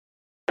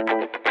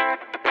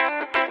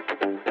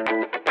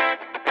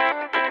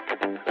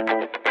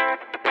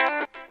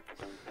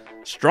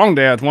Strong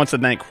Dads wants to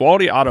thank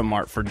Quality Auto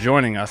Mart for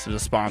joining us as a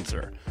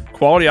sponsor.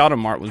 Quality Auto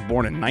Mart was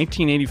born in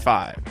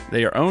 1985.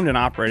 They are owned and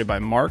operated by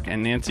Mark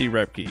and Nancy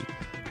Repke.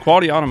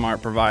 Quality Auto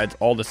Mart provides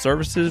all the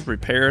services,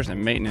 repairs,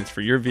 and maintenance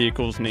for your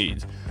vehicle's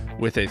needs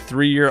with a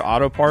 3-year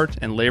auto parts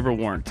and labor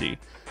warranty.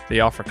 They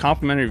offer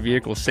complimentary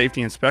vehicle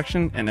safety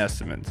inspection and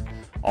estimates.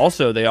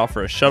 Also, they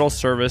offer a shuttle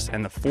service,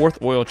 and the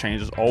 4th oil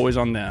change is always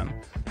on them.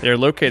 They are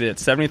located at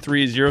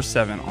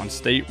 7307 on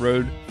State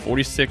Road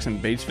 46 in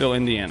Batesville,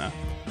 Indiana.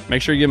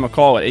 Make sure you give them a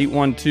call at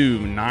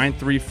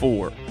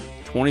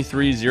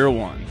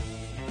 812-934-2301.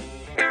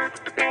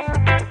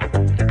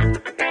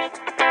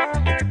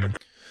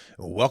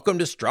 Welcome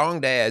to Strong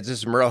Dads. This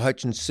is Merle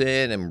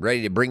Hutchinson. I'm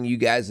ready to bring you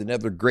guys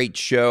another great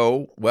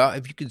show. Well,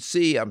 if you can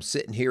see, I'm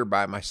sitting here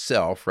by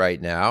myself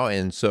right now.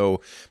 And so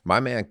my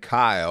man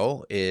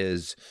Kyle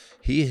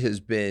he has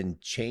been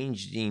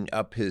changing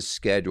up his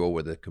schedule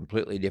with a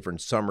completely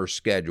different summer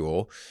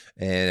schedule.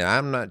 And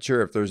I'm not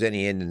sure if there's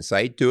any end in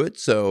sight to it.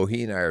 So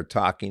he and I are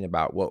talking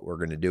about what we're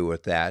going to do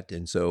with that.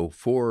 And so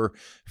for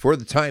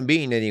the time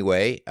being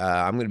anyway,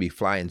 I'm going to be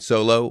flying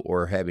solo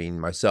or having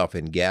myself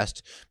in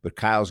guest. But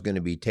Kyle's going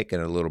to be taking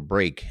a little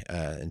break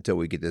until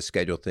we get this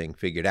schedule thing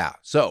figured out.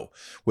 So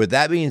with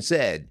that being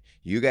said,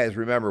 you guys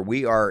remember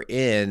we are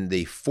in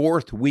the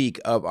 4th week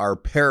of our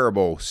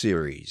parable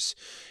series.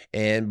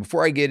 And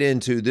before I get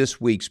into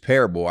this week's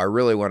parable, I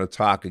really want to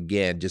talk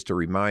again, just a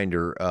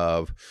reminder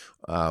of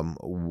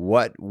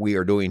what we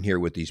are doing here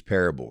with these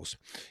parables.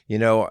 You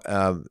know,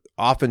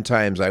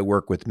 oftentimes I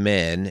work with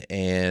men,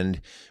 and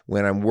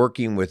when I'm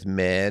working with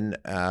men,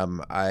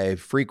 I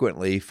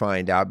frequently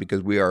find out,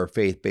 because we are a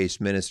faith-based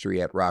ministry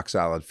at Rock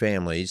Solid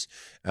Families,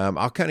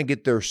 I'll kind of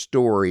get their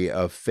story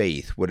of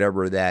faith,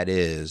 whatever that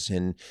is,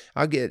 and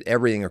I'll get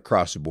everything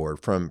across the board,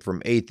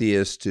 from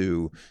atheists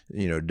to,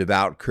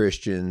 devout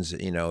Christians,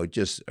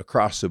 just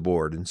across the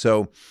board. And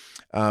so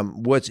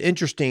what's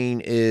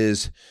interesting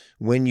is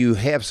when you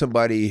have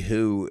somebody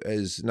who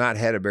has not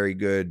had a very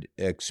good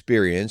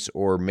experience,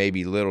 or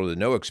maybe little to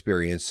no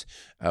experience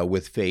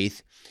with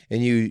faith,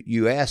 and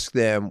you ask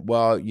them,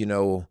 well,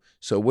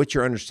 so what's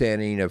your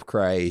understanding of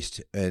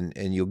Christ? And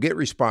you'll get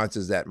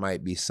responses that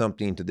might be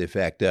something to the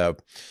effect of,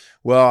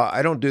 well,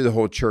 I don't do the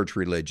whole church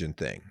religion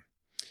thing.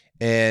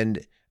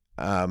 And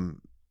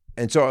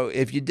so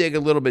if you dig a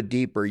little bit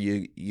deeper,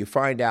 you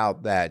find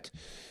out that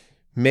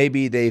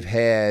maybe they've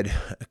had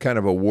kind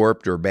of a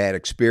warped or bad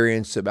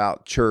experience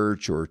about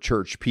church or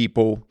church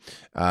people.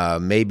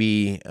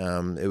 Maybe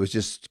it was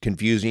just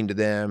confusing to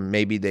them.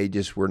 Maybe they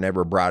just were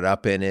never brought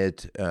up in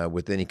it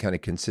with any kind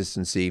of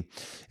consistency.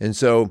 And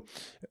so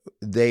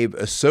they've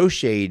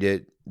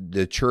associated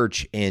the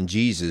church and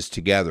Jesus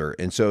together.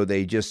 And so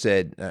they just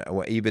said,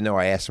 even though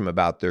I asked them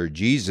about their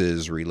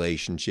Jesus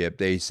relationship,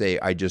 they say,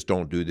 I just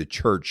don't do the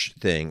church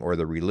thing or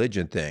the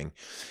religion thing.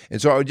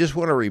 And so I just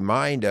want to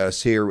remind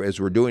us here, as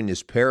we're doing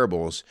these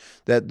parables,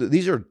 that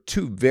these are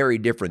two very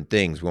different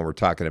things when we're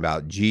talking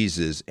about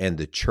Jesus and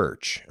the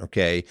church,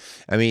 okay?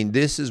 I mean,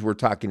 we're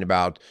talking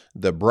about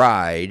the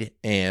bride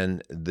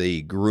and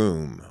the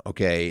groom,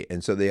 okay?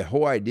 And so the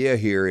whole idea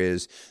here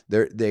is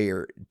they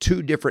are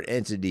two different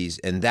entities,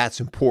 and that's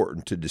important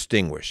to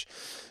distinguish.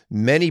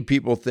 Many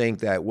people think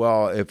that,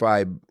 well, if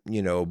I,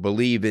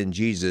 believe in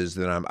Jesus,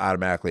 then I'm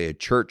automatically a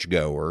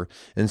churchgoer.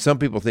 And some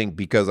people think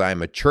because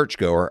I'm a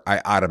churchgoer,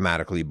 I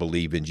automatically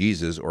believe in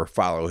Jesus or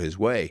follow his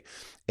way.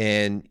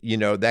 And,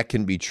 that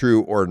can be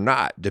true or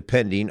not,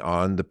 depending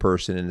on the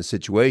person and the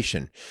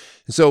situation.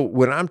 So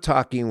when I'm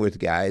talking with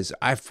guys,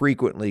 I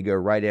frequently go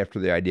right after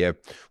the idea,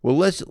 well,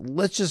 let's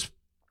just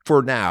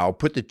for now,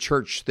 put the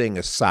church thing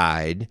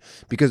aside,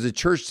 because the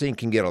church thing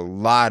can get a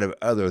lot of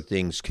other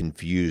things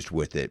confused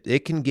with it.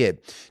 It can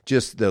get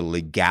just the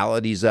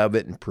legalities of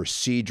it and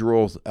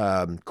procedural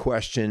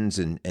questions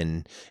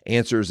and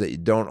answers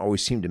that don't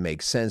always seem to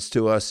make sense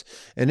to us.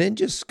 And then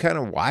just kind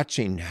of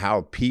watching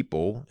how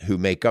people who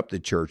make up the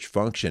church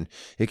function,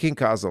 it can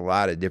cause a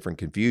lot of different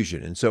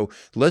confusion. And so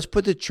let's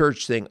put the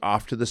church thing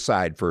off to the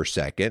side for a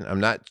second. I'm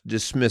not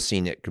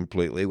dismissing it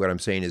completely. What I'm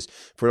saying is,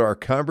 for our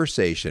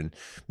conversation,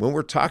 when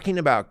we're talking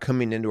about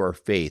coming into our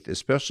faith,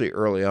 especially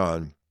early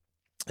on,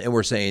 and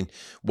we're saying,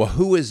 well,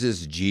 who is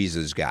this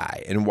Jesus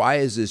guy? And why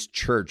is this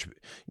church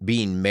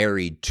being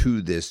married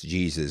to this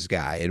Jesus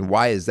guy? And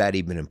why is that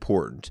even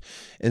important?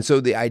 And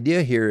so the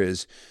idea here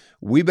is,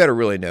 we better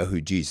really know who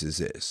Jesus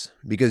is,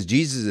 because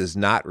Jesus is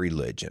not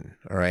religion,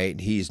 all right?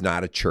 He's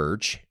not a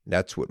church.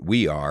 That's what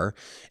we are.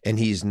 And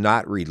he's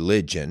not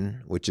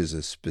religion, which is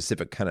a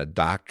specific kind of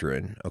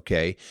doctrine,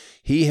 okay?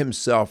 He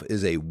himself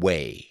is a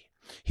way.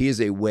 He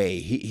is a way.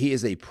 He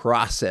is a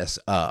process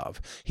of.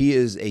 He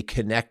is a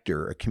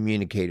connector, a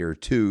communicator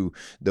to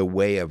the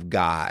way of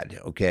God,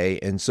 okay?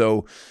 And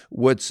so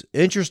what's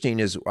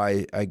interesting is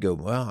I go,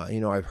 well,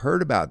 I've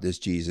heard about this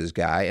Jesus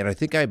guy, and I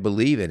think I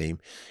believe in him.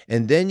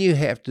 And then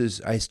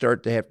I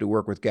start to have to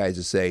work with guys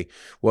to say,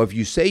 well, if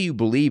you say you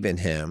believe in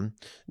him,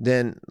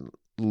 then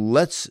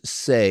let's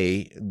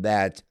say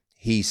that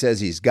he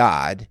says he's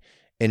God,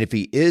 And if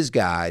he is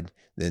God,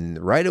 then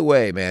right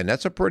away, man,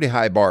 that's a pretty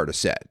high bar to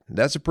set.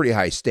 That's a pretty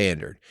high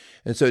standard.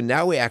 And so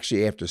now we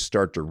actually have to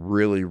start to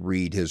really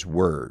read his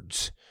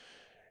words.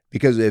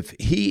 Because if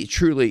he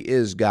truly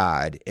is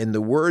God and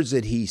the words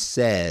that he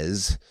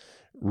says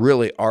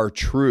really are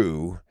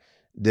true,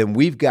 then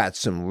we've got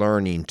some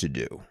learning to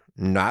do.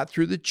 Not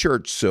through the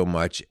church so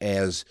much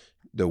as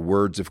the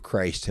words of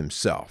Christ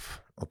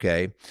himself,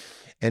 okay?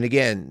 And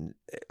again,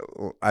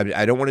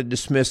 I don't want to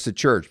dismiss the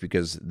church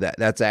because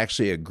that's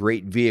actually a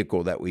great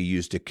vehicle that we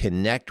use to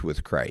connect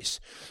with Christ.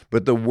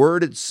 But the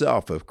word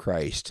itself of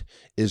Christ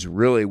is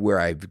really where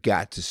I've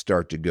got to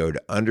start to go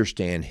to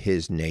understand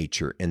his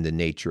nature and the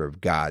nature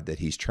of God that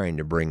he's trying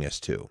to bring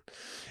us to.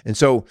 And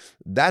so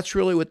that's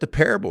really what the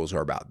parables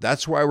are about.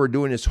 That's why we're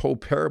doing this whole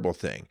parable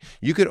thing.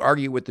 You could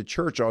argue with the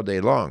church all day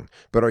long,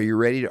 but are you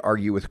ready to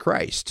argue with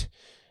Christ?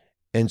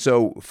 And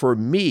so for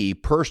me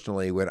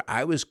personally, when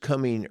I was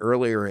coming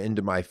earlier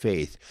into my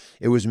faith,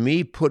 it was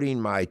me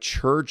putting my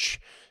church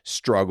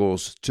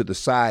struggles to the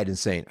side and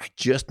saying, I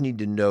just need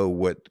to know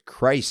what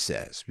Christ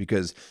says,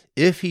 because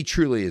if he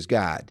truly is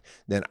God,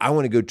 then I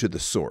want to go to the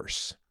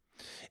source.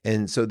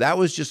 And so that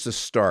was just a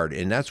start.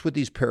 And that's what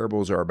these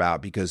parables are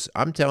about, because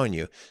I'm telling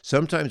you,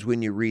 sometimes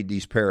when you read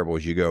these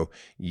parables, you go,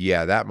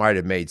 yeah, that might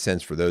have made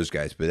sense for those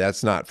guys, but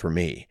that's not for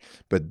me.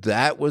 But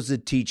that was the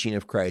teaching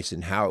of Christ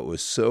and how it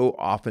was so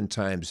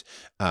oftentimes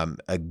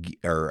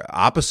or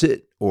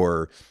opposite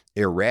or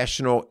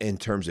irrational in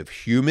terms of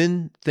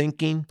human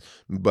thinking,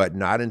 but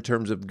not in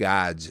terms of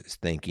God's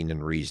thinking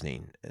and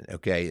reasoning.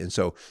 Okay. And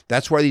so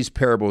that's why these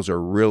parables are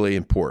really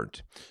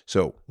important.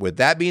 So with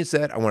that being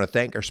said, I want to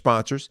thank our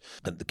sponsors,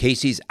 the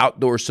Casey's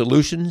Outdoor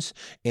Solutions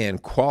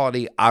and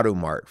Quality Auto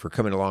Mart, for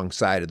coming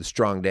alongside of the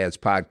Strong Dads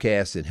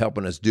podcast and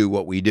helping us do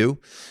what we do.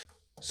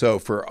 So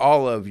for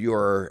all of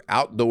your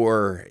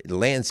outdoor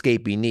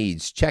landscaping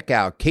needs, check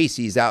out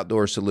Casey's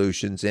Outdoor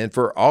Solutions. And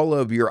for all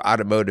of your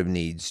automotive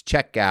needs,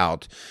 check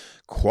out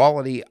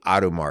Quality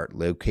Auto Mart,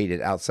 located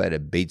outside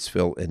of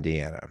Batesville,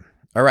 Indiana.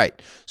 All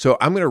right, so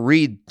I'm going to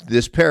read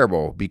this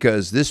parable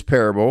because this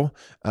parable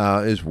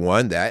is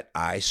one that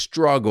I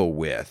struggle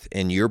with.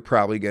 And you're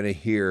probably going to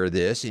hear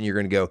this and you're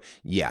going to go,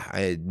 yeah,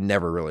 I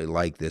never really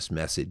liked this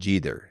message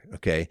either,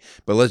 okay?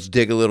 But let's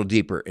dig a little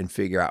deeper and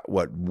figure out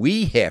what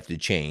we have to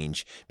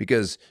change,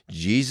 because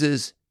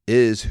Jesus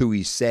is who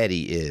he said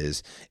he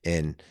is,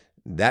 and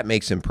that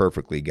makes him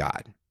perfectly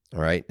God. All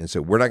right. And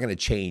so we're not going to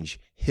change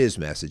his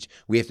message.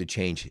 We have to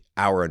change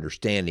our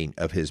understanding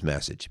of his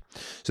message.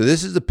 So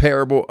this is the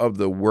parable of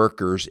the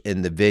workers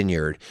in the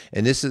vineyard.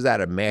 And this is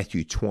out of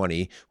Matthew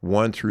 20,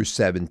 1 through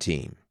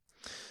 17.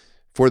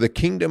 For the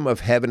kingdom of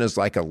heaven is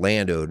like a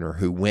landowner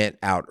who went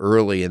out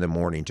early in the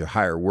morning to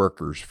hire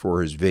workers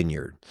for his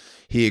vineyard.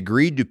 He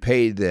agreed to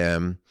pay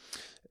them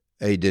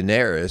a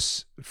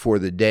denarius for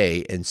the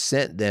day and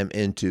sent them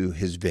into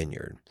his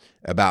vineyard.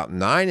 About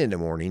 9 in the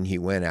morning, he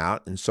went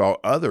out and saw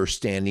others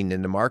standing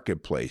in the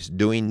marketplace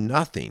doing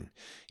nothing.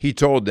 He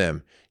told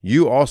them,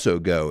 "You also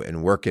go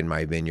and work in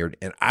my vineyard,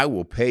 and I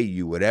will pay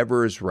you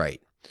whatever is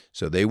right."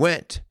 So they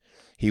went.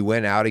 He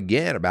went out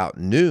again about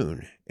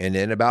noon, and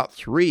then about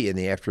 3 in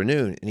the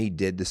afternoon, and he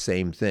did the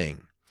same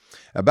thing.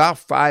 About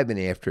 5 in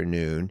the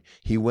afternoon,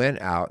 he went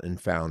out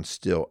and found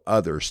still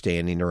others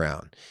standing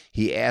around.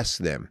 He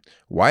asked them,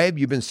 "Why have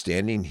you been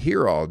standing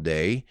here all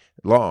day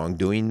long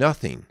doing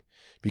nothing?"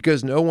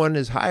 "Because no one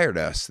has hired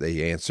us,"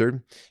 they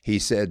answered. He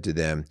said to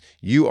them,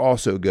 "You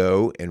also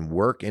go and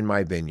work in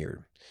my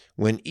vineyard."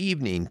 When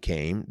evening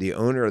came, the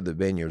owner of the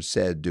vineyard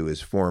said to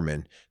his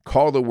foreman,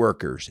 "Call the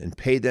workers and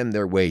pay them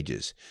their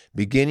wages,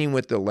 beginning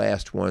with the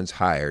last ones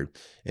hired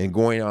and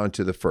going on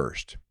to the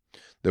first."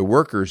 The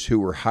workers who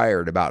were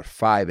hired about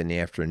 5 in the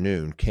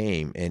afternoon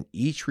came and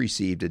each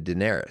received a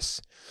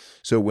denarius.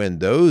 So when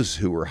those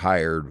who were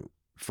hired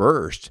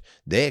first,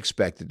 they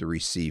expected to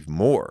receive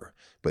more,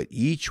 but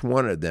each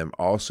one of them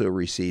also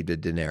received a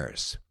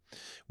denarius.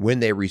 When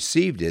they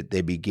received it,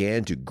 they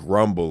began to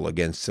grumble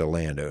against the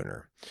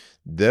landowner.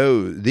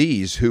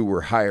 These who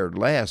were hired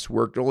last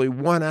worked only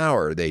 1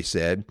 hour, they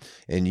said,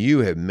 and you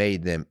have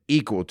made them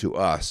equal to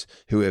us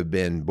who have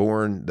been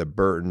borne the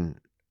burden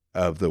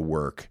of the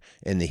work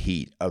and the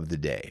heat of the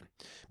day.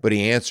 But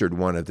he answered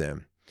one of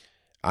them,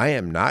 "I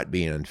am not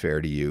being unfair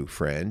to you,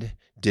 friend.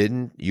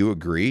 Didn't you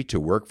agree to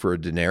work for a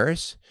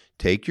denarius?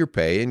 Take your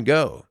pay and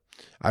go.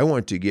 I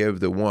want to give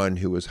the one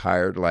who was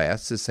hired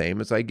last the same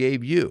as I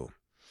gave you.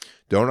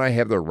 Don't I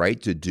have the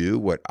right to do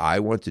what I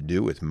want to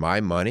do with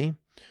my money?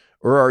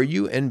 Or are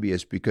you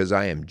envious because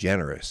I am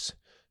generous?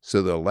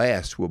 So the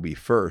last will be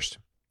first,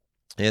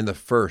 and the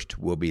first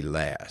will be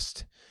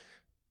last."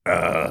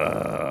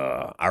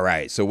 All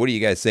right. So what do you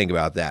guys think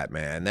about that,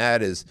 man?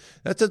 That's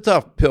a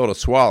tough pill to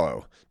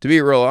swallow. To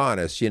be real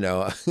honest,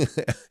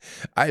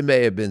 I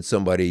may have been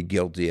somebody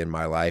guilty in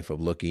my life of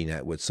looking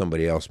at what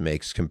somebody else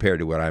makes compared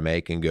to what I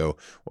make and go,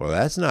 well,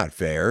 that's not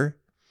fair.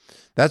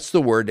 That's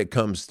the word that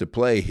comes to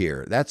play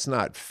here. That's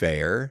not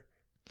fair.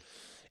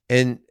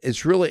 And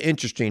it's really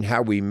interesting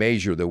how we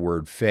measure the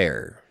word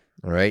fair,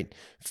 all right?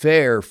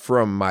 Fair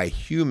from my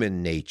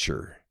human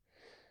nature.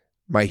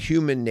 My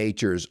human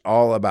nature is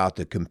all about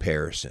the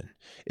comparison.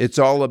 It's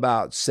all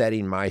about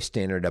setting my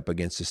standard up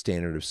against the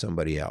standard of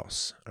somebody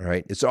else. All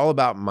right. It's all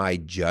about my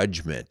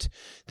judgment.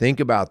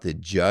 Think about the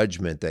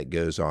judgment that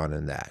goes on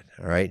in that.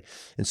 All right.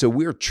 And so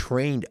we're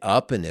trained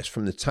up in this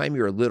from the time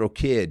you're a little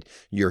kid.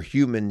 Your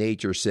human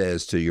nature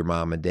says to your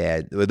mom and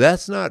dad, well,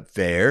 that's not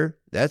fair.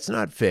 That's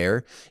not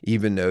fair,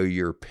 even though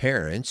your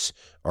parents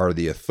are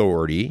the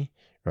authority.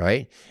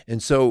 Right.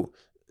 And so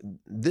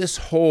this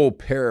whole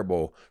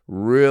parable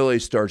really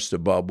starts to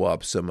bubble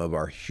up some of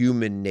our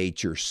human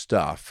nature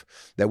stuff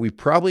that we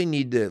probably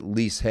need to at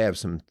least have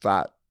some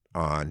thought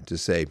on to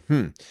say,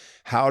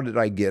 how did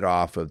I get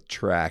off of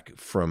track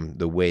from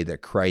the way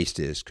that Christ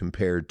is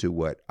compared to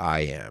what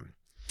I am?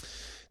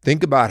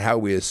 Think about how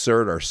we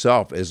assert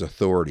ourselves as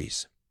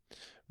authorities.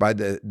 By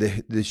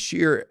the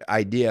sheer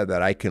idea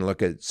that I can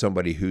look at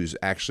somebody who's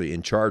actually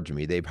in charge of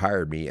me, they've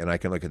hired me, and I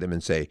can look at them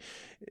and say,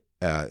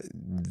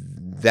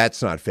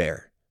 that's not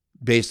fair.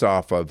 Based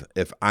off of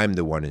if I'm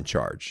the one in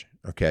charge,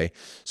 okay?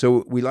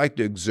 So we like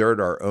to exert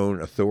our own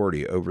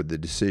authority over the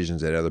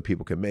decisions that other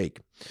people can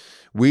make.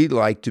 We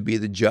like to be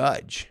the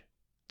judge.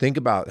 Think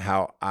about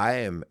how I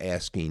am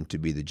asking to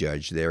be the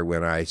judge there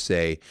when I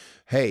say,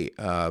 hey,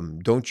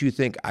 don't you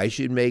think I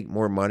should make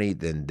more money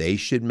than they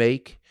should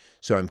make?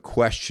 So I'm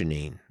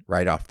questioning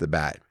right off the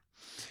bat.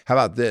 How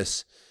about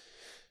this?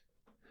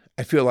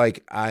 I feel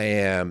like I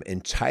am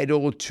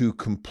entitled to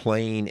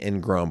complain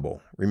and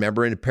grumble.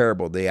 Remember in the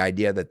parable, the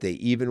idea that they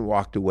even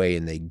walked away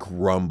and they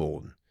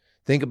grumbled.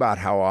 Think about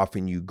how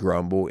often you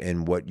grumble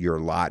and what your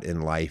lot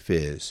in life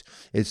is.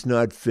 It's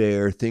not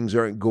fair. Things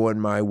aren't going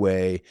my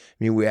way. I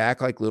mean, we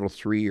act like little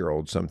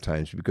 3-year-olds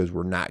sometimes because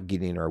we're not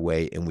getting our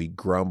way and we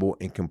grumble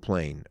and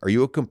complain. Are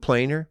you a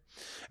complainer?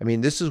 I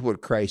mean, this is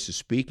what Christ is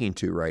speaking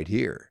to right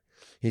here.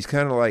 He's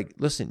kind of like,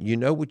 listen, you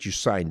know what you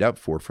signed up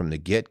for from the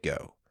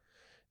get-go.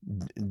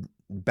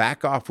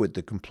 Back off with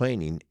the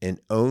complaining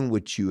and own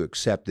what you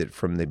accepted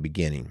from the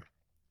beginning.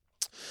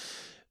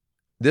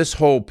 This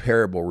whole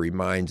parable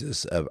reminds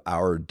us of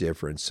our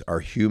difference,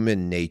 our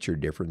human nature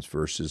difference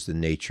versus the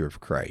nature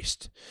of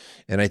Christ.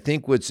 And I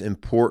think what's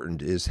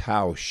important is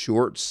how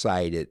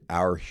short-sighted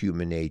our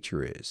human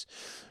nature is.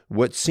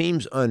 What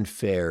seems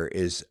unfair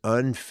is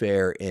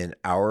unfair in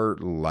our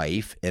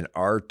life and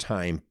our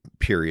time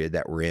period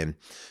that we're in.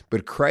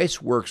 But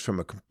Christ works from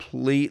a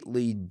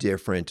completely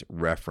different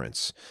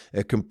reference,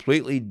 a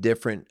completely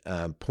different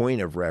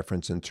point of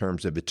reference in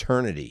terms of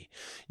eternity.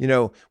 You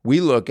know, we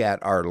look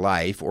at our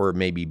life or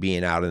maybe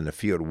being out in the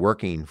field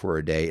working for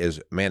a day as,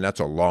 man, that's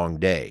a long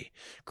day.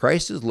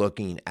 Christ is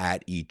looking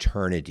at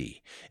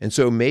eternity. And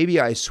so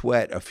maybe I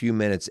sweat a few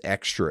minutes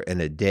extra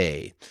in a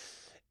day,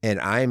 and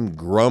I'm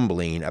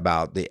grumbling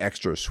about the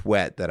extra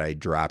sweat that I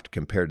dropped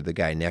compared to the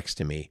guy next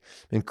to me.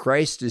 And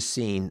Christ is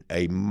seeing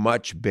a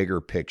much bigger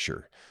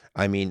picture.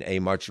 I mean, a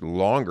much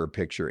longer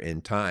picture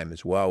in time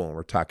as well when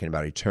we're talking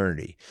about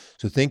eternity.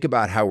 So think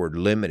about how we're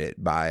limited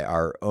by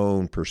our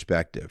own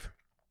perspective.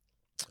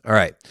 All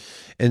right.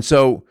 And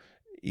so,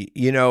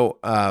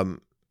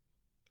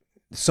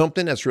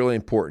 something that's really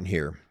important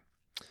here.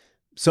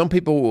 Some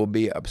people will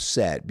be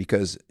upset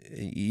because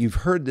you've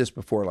heard this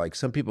before, like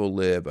some people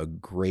live a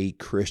great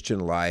Christian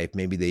life.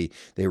 Maybe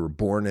they were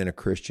born in a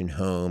Christian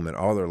home and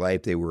all their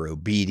life they were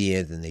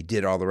obedient and they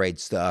did all the right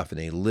stuff and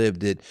they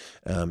lived it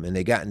and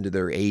they got into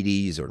their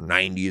 80s or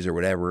 90s or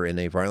whatever and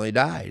they finally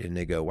died. And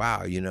they go,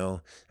 wow,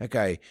 that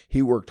guy,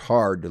 he worked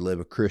hard to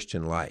live a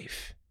Christian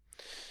life.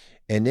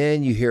 And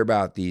then you hear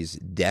about these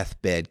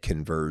deathbed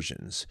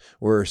conversions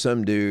where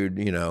some dude,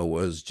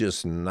 was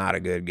just not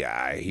a good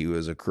guy. He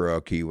was a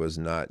crook. He was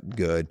not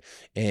good.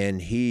 And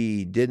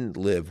he didn't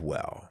live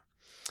well.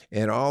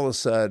 And all of a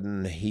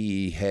sudden,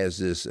 he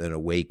has an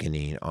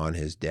awakening on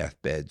his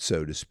deathbed,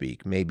 so to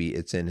speak. Maybe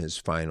it's in his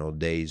final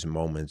days,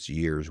 moments,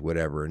 years,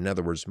 whatever. In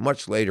other words,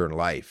 much later in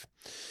life.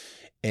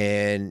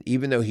 And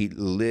even though he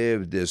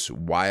lived this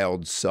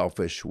wild,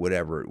 selfish,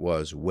 whatever it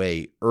was,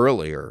 way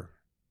earlier,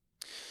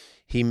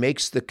 he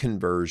makes the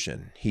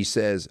conversion. He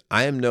says,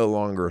 I am no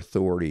longer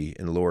authority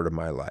and Lord of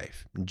my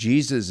life.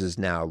 Jesus is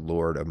now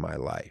Lord of my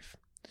life.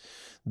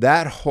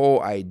 That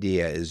whole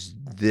idea is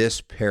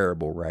this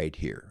parable right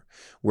here,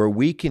 where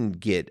we can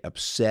get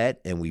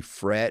upset and we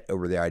fret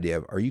over the idea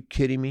of, are you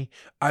kidding me?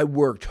 I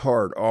worked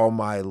hard all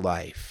my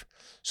life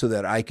so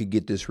that I could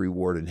get this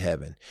reward in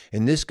heaven.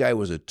 And this guy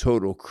was a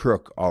total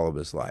crook all of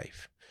his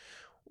life.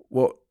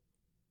 Well,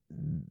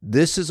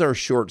 this is our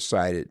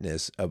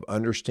short-sightedness of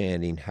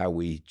understanding how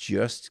we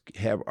just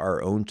have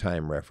our own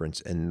time reference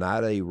and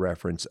not a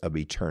reference of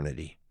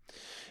eternity.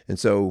 And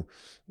so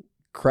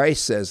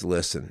Christ says,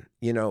 listen,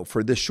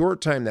 for the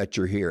short time that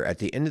you're here, at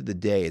the end of the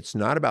day, it's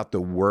not about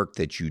the work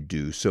that you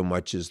do so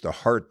much as the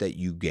heart that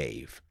you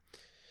gave.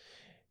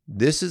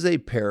 This is a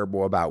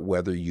parable about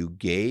whether you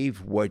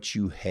gave what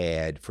you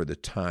had for the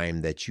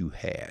time that you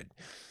had,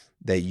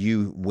 that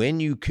when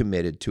you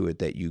committed to it,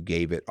 that you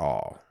gave it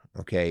all.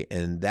 Okay.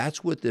 And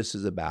that's what this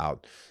is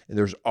about. And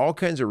there's all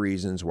kinds of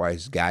reasons why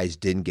guys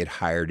didn't get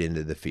hired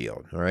into the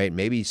field. All right.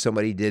 Maybe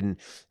somebody didn't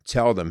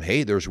tell them,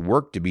 hey, there's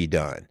work to be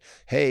done.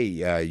 Hey,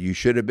 you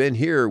should have been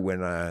here when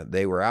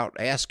they were out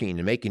asking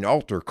and making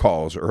altar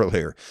calls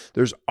earlier.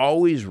 There's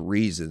always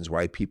reasons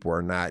why people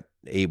are not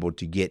able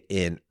to get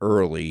in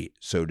early,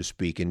 so to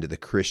speak, into the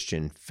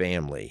Christian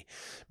family.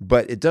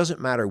 But it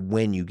doesn't matter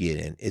when you get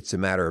in. It's a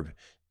matter of,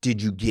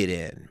 did you get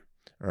in?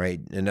 All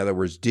right. In other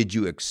words, did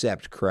you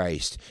accept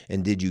Christ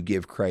and did you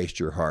give Christ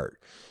your heart?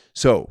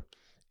 So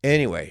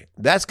anyway,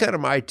 that's kind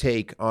of my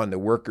take on the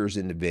workers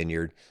in the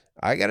vineyard.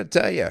 I got to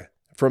tell you,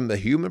 from the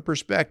human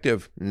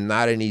perspective,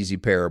 not an easy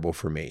parable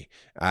for me.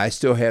 I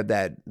still have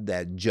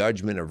that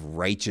judgment of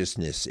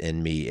righteousness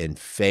in me and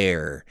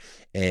fair,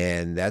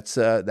 and that's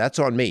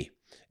on me.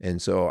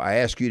 And so I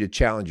ask you to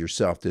challenge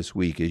yourself this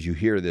week as you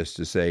hear this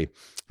to say,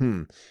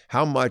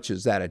 how much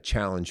is that a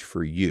challenge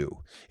for you?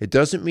 It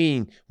doesn't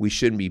mean we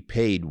shouldn't be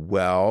paid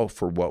well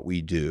for what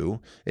we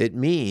do. It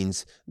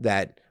means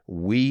that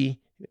we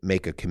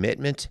make a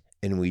commitment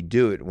and we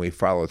do it and we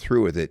follow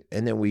through with it.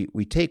 And then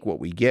we take what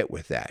we get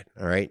with that.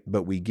 All right.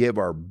 But we give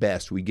our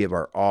best. We give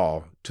our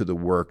all to the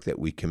work that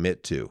we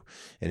commit to.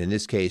 And in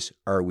this case,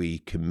 are we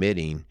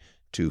committing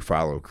to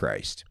follow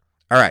Christ?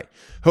 All right.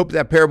 Hope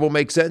that parable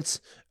makes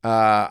sense.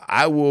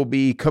 I will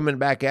be coming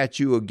back at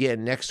you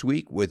again next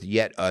week with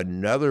yet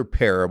another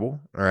parable.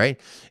 All right.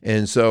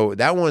 And so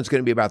that one's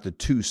going to be about the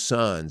two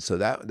sons. So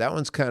that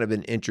one's kind of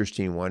an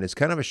interesting one. It's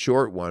kind of a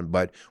short one,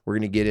 but we're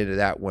going to get into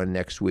that one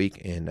next week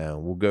and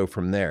we'll go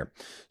from there.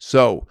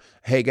 So,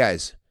 hey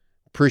guys,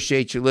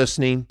 appreciate you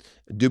listening.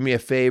 Do me a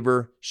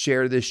favor,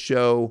 share this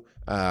show.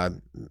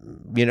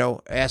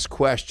 Ask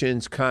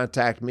questions,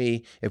 contact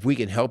me. If we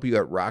can help you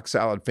at Rock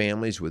Solid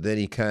Families with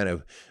any kind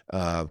of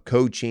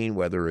coaching,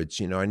 whether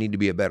it's, I need to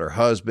be a better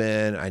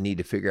husband, I need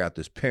to figure out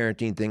this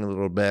parenting thing a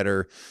little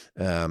better,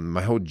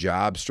 my whole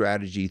job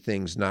strategy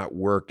thing's not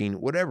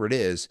working, whatever it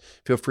is,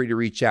 feel free to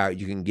reach out.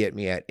 You can get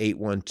me at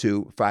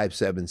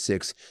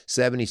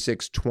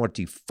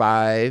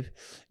 812-576-7625.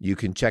 You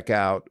can check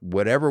out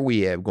whatever we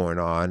have going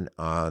on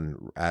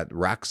at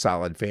Rock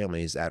Solid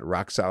Families at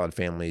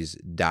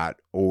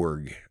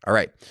rocksolidfamilies.org. All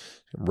right,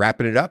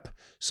 wrapping it up.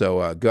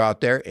 So go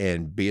out there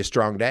and be a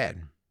strong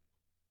dad.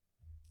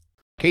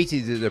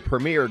 Casey's is a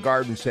premier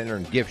garden center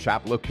and gift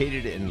shop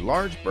located in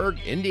Lawrenceburg,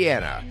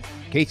 Indiana.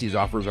 Casey's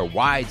offers a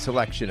wide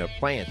selection of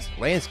plants,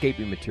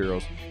 landscaping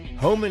materials,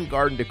 home and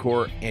garden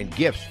decor, and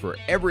gifts for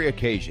every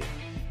occasion.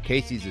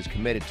 Casey's is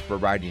committed to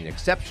providing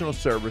exceptional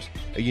service,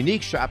 a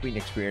unique shopping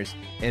experience,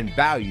 and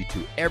value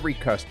to every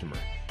customer.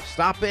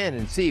 Stop in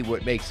and see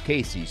what makes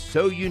Casey's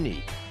so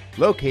unique.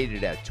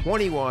 Located at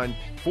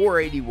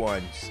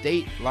 21481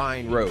 State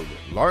Line Road,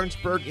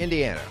 Lawrenceburg,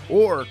 Indiana,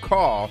 or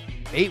call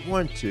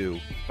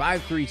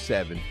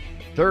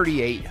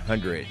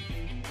 812-537-3800.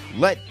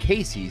 Let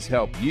Casey's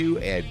help you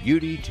add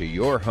beauty to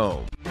your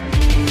home.